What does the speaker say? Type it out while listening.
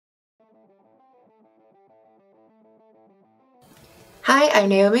Hi, I'm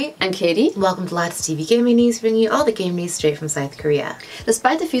Naomi. I'm Katie. Welcome to latest TV gaming news, bringing you all the game news straight from South Korea.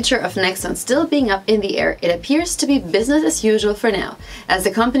 Despite the future of Nexon still being up in the air, it appears to be business as usual for now, as the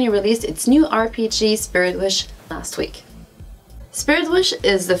company released its new RPG Spiritwish last week. Spiritwish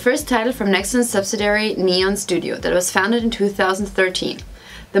is the first title from Nexon's subsidiary Neon Studio that was founded in 2013.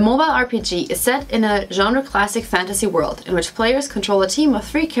 The mobile RPG is set in a genre classic fantasy world in which players control a team of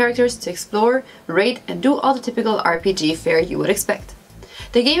 3 characters to explore, raid, and do all the typical RPG fare you would expect.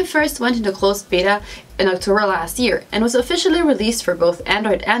 The game first went into closed beta in October last year and was officially released for both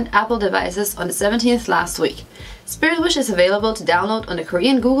Android and Apple devices on the 17th last week. Spiritwish is available to download on the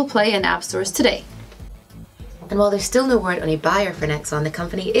Korean Google Play and App Stores today. And while there's still no word on a buyer for Nexon, the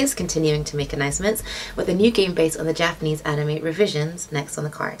company is continuing to make announcements with a new game based on the Japanese anime Revisions next on the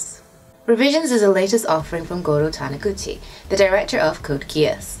cards. Revisions is the latest offering from Goro Taniguchi, the director of Code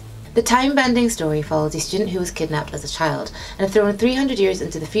Geass. The time-bending story follows a student who was kidnapped as a child and thrown 300 years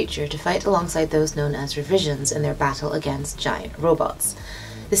into the future to fight alongside those known as Revisions in their battle against giant robots.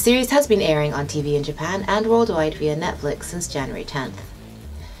 The series has been airing on TV in Japan and worldwide via Netflix since January 10th.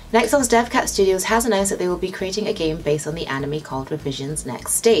 Nexon's DevCat Studios has announced that they will be creating a game based on the anime called Revisions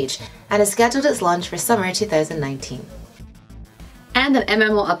Next Stage, and has scheduled its launch for summer 2019. And an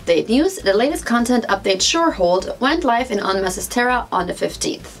MMO update news, the latest content update Shorehold went live in Onmass's TERA on the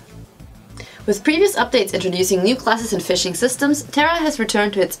 15th. With previous updates introducing new classes and fishing systems, TERA has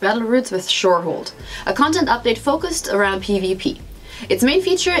returned to its battle roots with Shorehold, a content update focused around PvP. Its main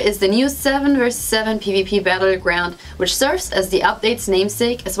feature is the new 7 vs 7 PvP battleground, which serves as the update's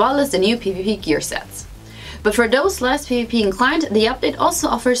namesake, as well as the new PvP gear sets. But for those less PvP inclined, the update also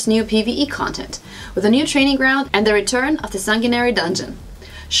offers new PvE content, with a new training ground and the return of the Sanguinary Dungeon.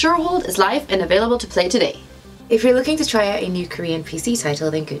 Shorehold is live and available to play today. If you're looking to try out a new Korean PC title,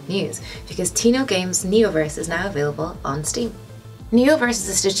 then good news, because Tino Games Neoverse is now available on Steam. Neoverse is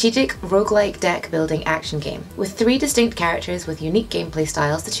a strategic, roguelike deck-building action game, with 3 distinct characters with unique gameplay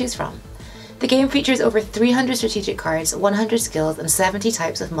styles to choose from. The game features over 300 strategic cards, 100 skills, and 70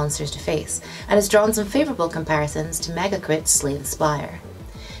 types of monsters to face, and has drawn some favourable comparisons to Megacrit's Slay the Spire.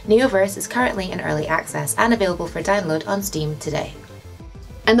 Neoverse is currently in early access and available for download on Steam today.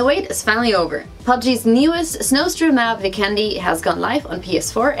 And the wait is finally over. PUBG's newest Snowstream map Vikendi has gone live on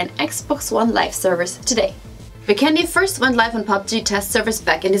PS4 and Xbox One live servers today. Vikendi first went live on PUBG test servers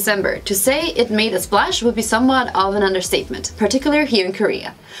back in December. To say it made a splash would be somewhat of an understatement, particularly here in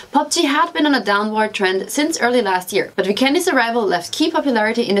Korea. PUBG had been on a downward trend since early last year, but Vikendi's arrival left key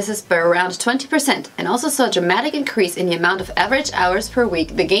popularity indices by around 20% and also saw a dramatic increase in the amount of average hours per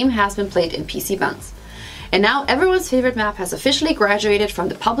week the game has been played in PC bounce. And now everyone's favorite map has officially graduated from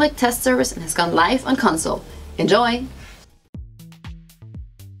the public test service and has gone live on console. Enjoy!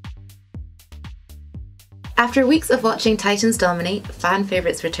 After weeks of watching Titans dominate, fan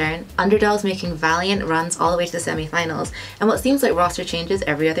favourites return, underdogs making valiant runs all the way to the semi-finals, and what seems like roster changes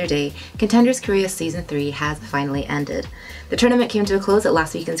every other day, Contenders Korea Season 3 has finally ended. The tournament came to a close at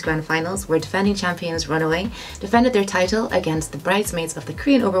last weekend's grand finals, where defending champions Runaway defended their title against the bridesmaids of the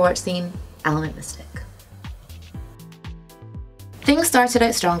Korean Overwatch scene, Element Mystic. Things started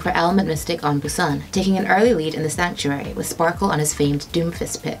out strong for Element Mystic on Busan, taking an early lead in the Sanctuary with Sparkle on his famed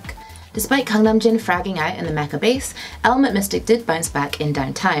Doomfist pick. Despite Gangnamjin fragging out in the Mecha base, Element Mystic did bounce back in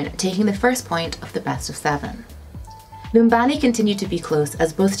downtown, taking the first point of the best of 7. Lumbani continued to be close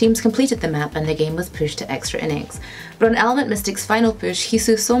as both teams completed the map and the game was pushed to extra innings, but on Element Mystic's final push,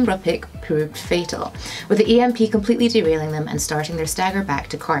 Hisu's Sombra pick proved fatal, with the EMP completely derailing them and starting their stagger back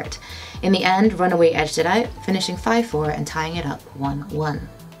to cart. In the end, Runaway edged it out, finishing 5-4 and tying it up 1-1.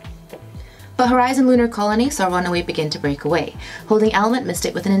 But Horizon Lunar Colony saw Runaway begin to break away, holding Element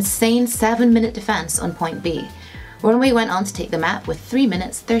Mystic with an insane 7-minute defense on point B. Runaway went on to take the map with 3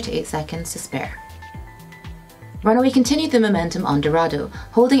 minutes 38 seconds to spare. Runaway continued the momentum on Dorado,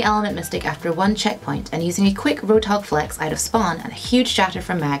 holding Element Mystic after 1 checkpoint and using a quick Roadhog flex out of spawn and a huge shatter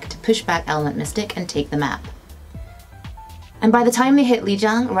from Mag to push back Element Mystic and take the map. And by the time they hit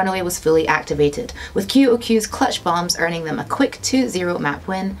Lijiang, Runaway was fully activated, with QOQ's clutch bombs earning them a quick 2-0 map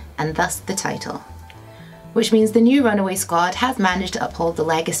win, and thus the title. Which means the new Runaway squad has managed to uphold the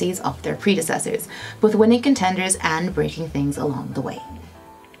legacies of their predecessors, both winning contenders and breaking things along the way.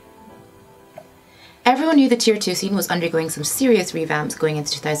 Everyone knew the Tier 2 scene was undergoing some serious revamps going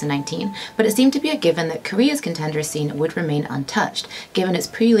into 2019, but it seemed to be a given that Korea's contender scene would remain untouched, given its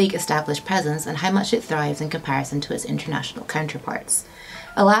pre-league established presence and how much it thrives in comparison to its international counterparts.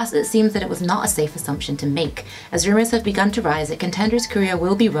 Alas, it seems that it was not a safe assumption to make, as rumours have begun to rise that Contenders Korea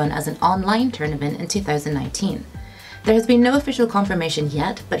will be run as an online tournament in 2019. There has been no official confirmation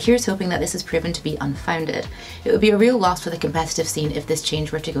yet, but here's hoping that this is proven to be unfounded. It would be a real loss for the competitive scene if this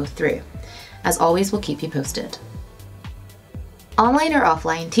change were to go through. As always, we'll keep you posted. Online or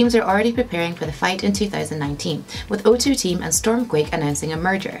offline, teams are already preparing for the fight in 2019, with O2 Team and Stormquake announcing a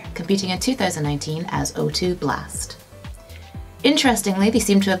merger, competing in 2019 as O2 Blast. Interestingly, they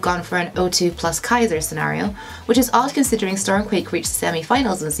seem to have gone for an O2 plus Kaiser scenario, which is odd considering Stormquake reached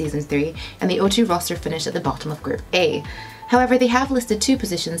semi-finals in Season 3 and the O2 roster finished at the bottom of Group A. However, they have listed 2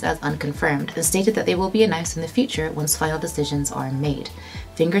 positions as unconfirmed and stated that they will be announced in the future once final decisions are made.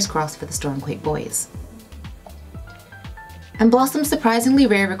 Fingers crossed for the Stormquake boys. And Blossom's surprisingly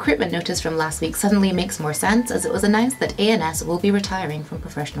rare recruitment notice from last week suddenly makes more sense, as it was announced that ANS will be retiring from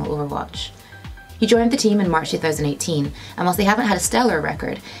professional Overwatch. He joined the team in March 2018, and whilst they haven't had a stellar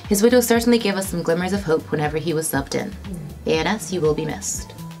record, his widow certainly gave us some glimmers of hope whenever he was subbed in. ANS, you will be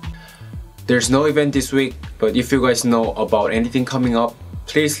missed. There's no event this week, but if you guys know about anything coming up,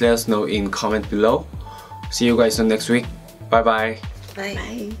 please let us know in comment below. See you guys on next week. Bye bye.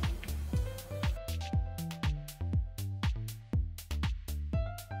 Bye.